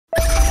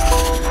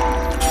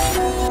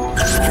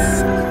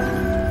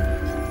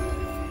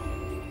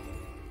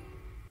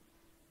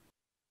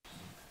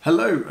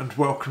Hello and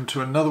welcome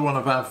to another one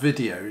of our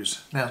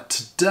videos. Now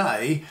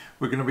today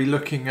we're going to be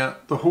looking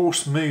at the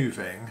horse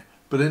moving,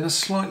 but in a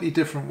slightly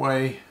different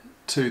way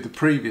to the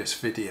previous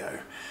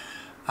video.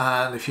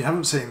 And if you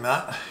haven't seen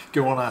that,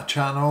 go on our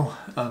channel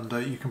and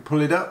you can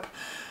pull it up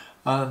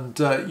and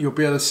you'll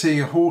be able to see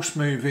a horse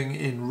moving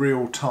in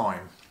real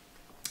time.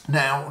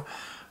 Now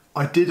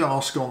I did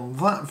ask on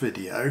that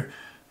video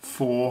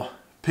for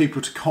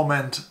people to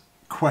comment,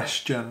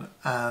 question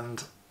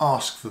and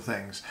ask for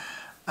things.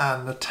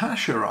 And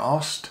Natasha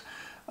asked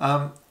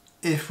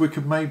if we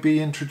could maybe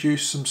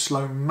introduce some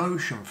slow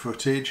motion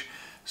footage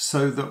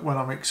so that when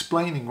I'm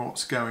explaining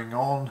what's going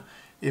on,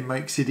 it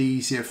makes it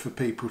easier for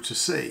people to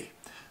see.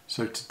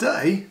 So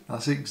today,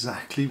 that's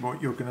exactly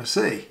what you're going to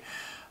see.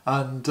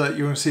 And you're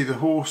going to see the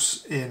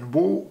horse in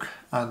walk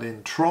and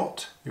in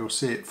trot. You'll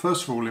see it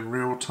first of all in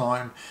real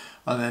time,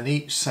 and then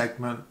each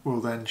segment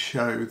will then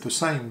show the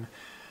same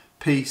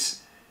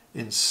piece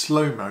in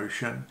slow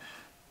motion.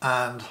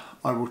 And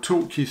I will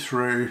talk you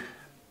through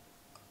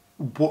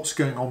what's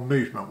going on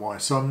movement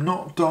wise. So I'm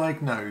not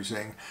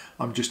diagnosing,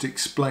 I'm just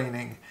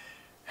explaining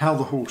how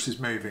the horse is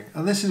moving.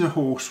 And this is a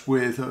horse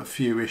with a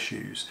few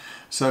issues.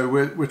 So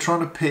we're trying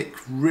to pick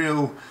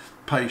real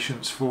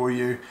patients for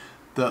you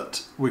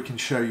that we can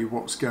show you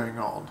what's going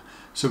on.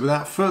 So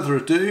without further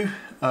ado,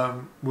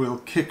 we'll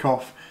kick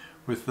off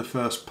with the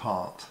first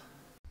part.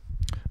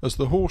 As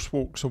the horse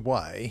walks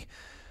away,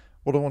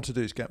 what I want to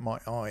do is get my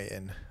eye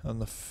in,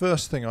 and the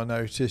first thing I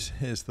notice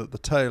is that the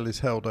tail is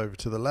held over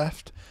to the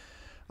left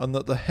and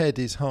that the head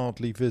is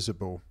hardly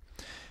visible.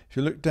 If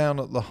you look down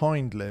at the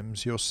hind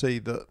limbs, you'll see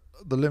that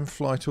the limb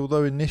flight,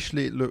 although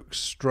initially it looks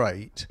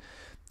straight,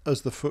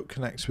 as the foot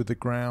connects with the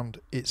ground,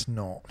 it's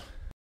not.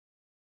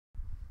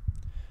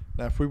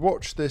 Now if we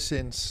watch this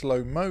in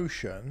slow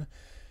motion,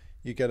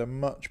 you get a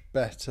much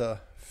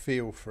better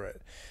feel for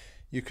it.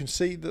 You can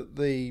see that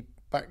the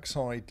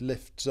backside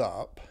lifts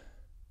up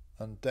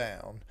and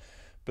down,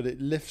 but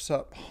it lifts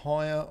up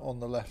higher on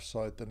the left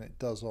side than it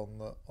does on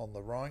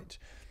the right.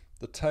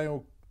 The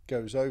tail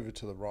goes over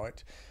to the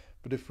right,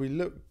 but if we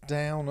look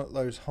down at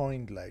those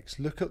hind legs,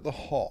 look at the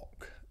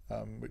hock,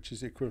 which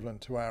is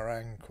equivalent to our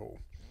ankle,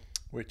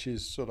 which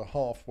is sort of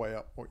halfway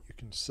up what you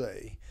can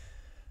see,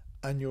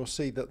 and you'll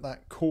see that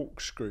that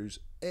corkscrews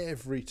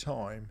every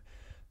time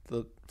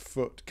the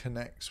foot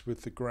connects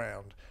with the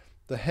ground.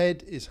 The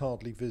head is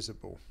hardly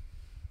visible.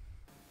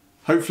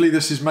 Hopefully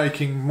this is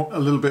making a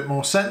little bit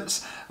more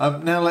sense.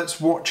 Now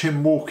let's watch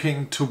him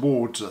walking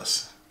towards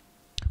us.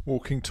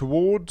 Walking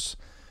towards,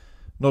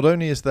 not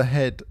only is the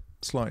head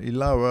slightly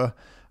lower,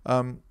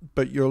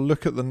 but you'll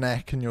look at the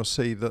neck and you'll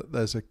see that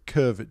there's a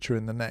curvature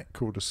in the neck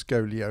called a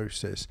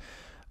scoliosis.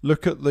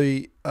 Look at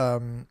the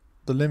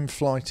limb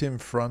flight in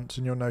front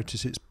and you'll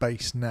notice it's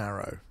base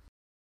narrow.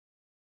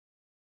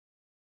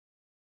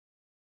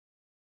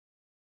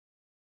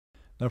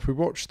 Now if we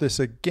watch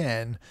this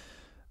again,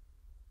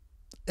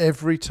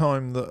 every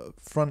time the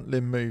front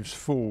limb moves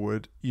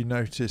forward, you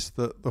notice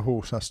that the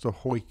horse has to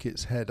hoik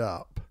its head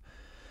up.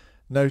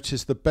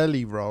 Notice the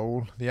belly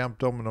roll, the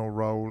abdominal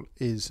roll,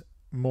 is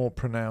more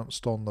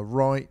pronounced on the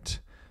right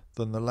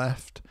than the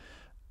left,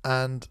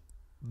 and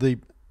the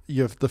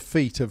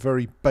feet are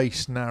very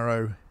base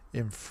narrow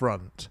in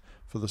front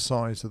for the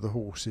size of the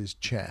horse's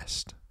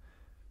chest.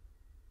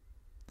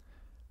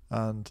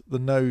 And the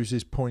nose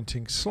is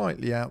pointing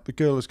slightly out. The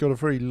girl has got a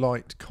very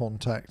light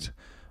contact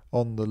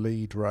on the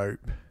lead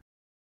rope.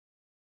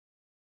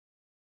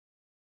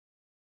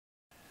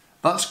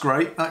 That's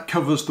great, that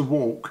covers the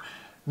walk.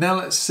 Now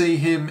let's see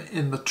him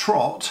in the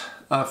trot.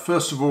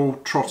 First of all,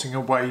 trotting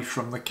away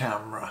from the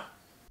camera.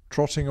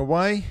 Trotting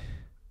away,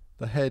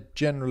 the head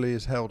generally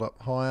is held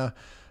up higher,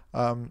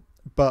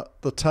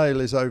 but the tail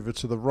is over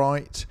to the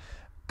right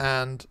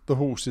and the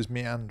horse is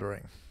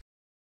meandering.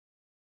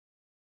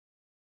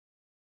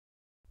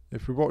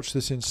 If we watch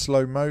this in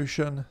slow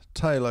motion,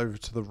 tail over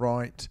to the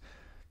right,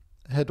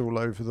 head all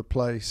over the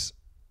place,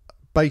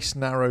 base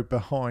narrow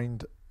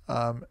behind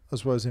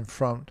as well as in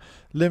front,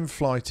 limb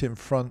flight in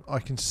front. I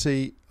can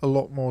see a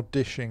lot more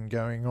dishing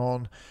going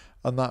on,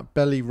 and that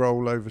belly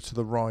roll over to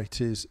the right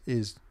is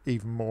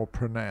even more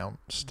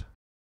pronounced.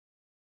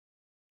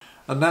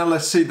 And now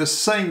let's see the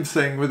same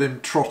thing with him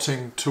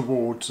trotting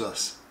towards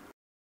us.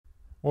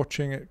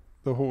 Watching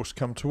the horse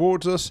come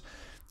towards us,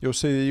 you'll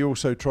see that he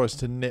also tries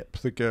to nip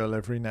the girl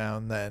every now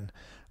and then,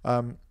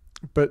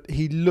 but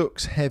he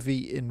looks heavy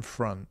in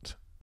front.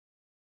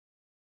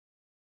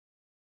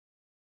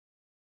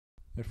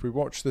 If we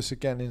watch this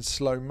again in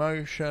slow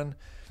motion,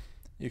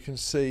 you can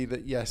see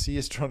that yes, he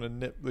is trying to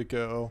nip the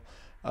girl,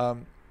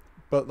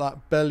 but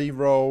that belly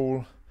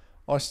roll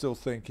I still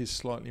think is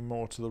slightly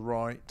more to the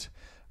right,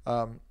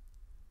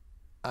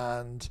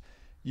 and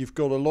you've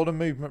got a lot of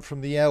movement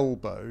from the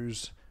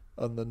elbows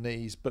and the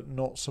knees, but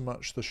not so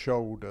much the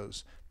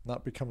shoulders.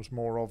 That becomes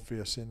more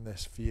obvious in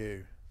this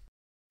view.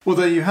 Well,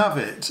 there you have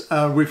it.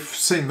 We've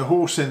seen the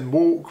horse in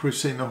walk, we've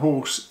seen the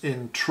horse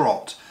in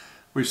trot.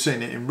 We've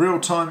seen it in real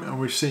time and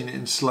we've seen it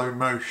in slow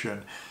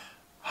motion.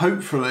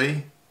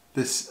 Hopefully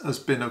this has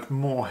been of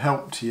more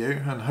help to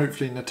you, and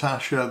hopefully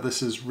Natasha, this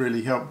has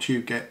really helped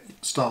you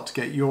start to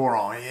get your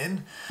eye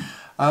in.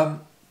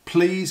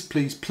 Please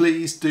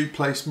do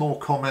place more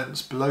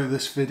comments below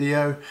this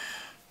video.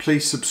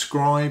 Please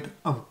subscribe,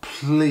 and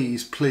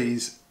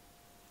please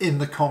in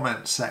the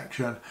comments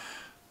section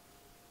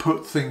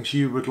put things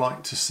you would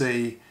like to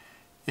see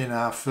in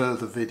our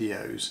further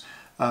videos.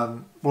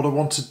 What I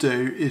want to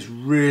do is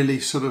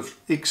really sort of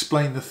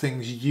explain the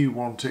things you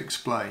want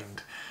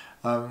explained.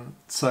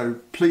 So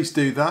please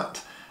do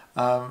that,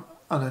 and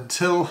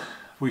until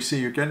we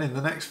see you again in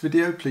the next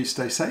video, please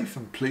stay safe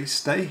and please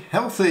stay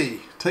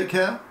healthy. Take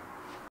care.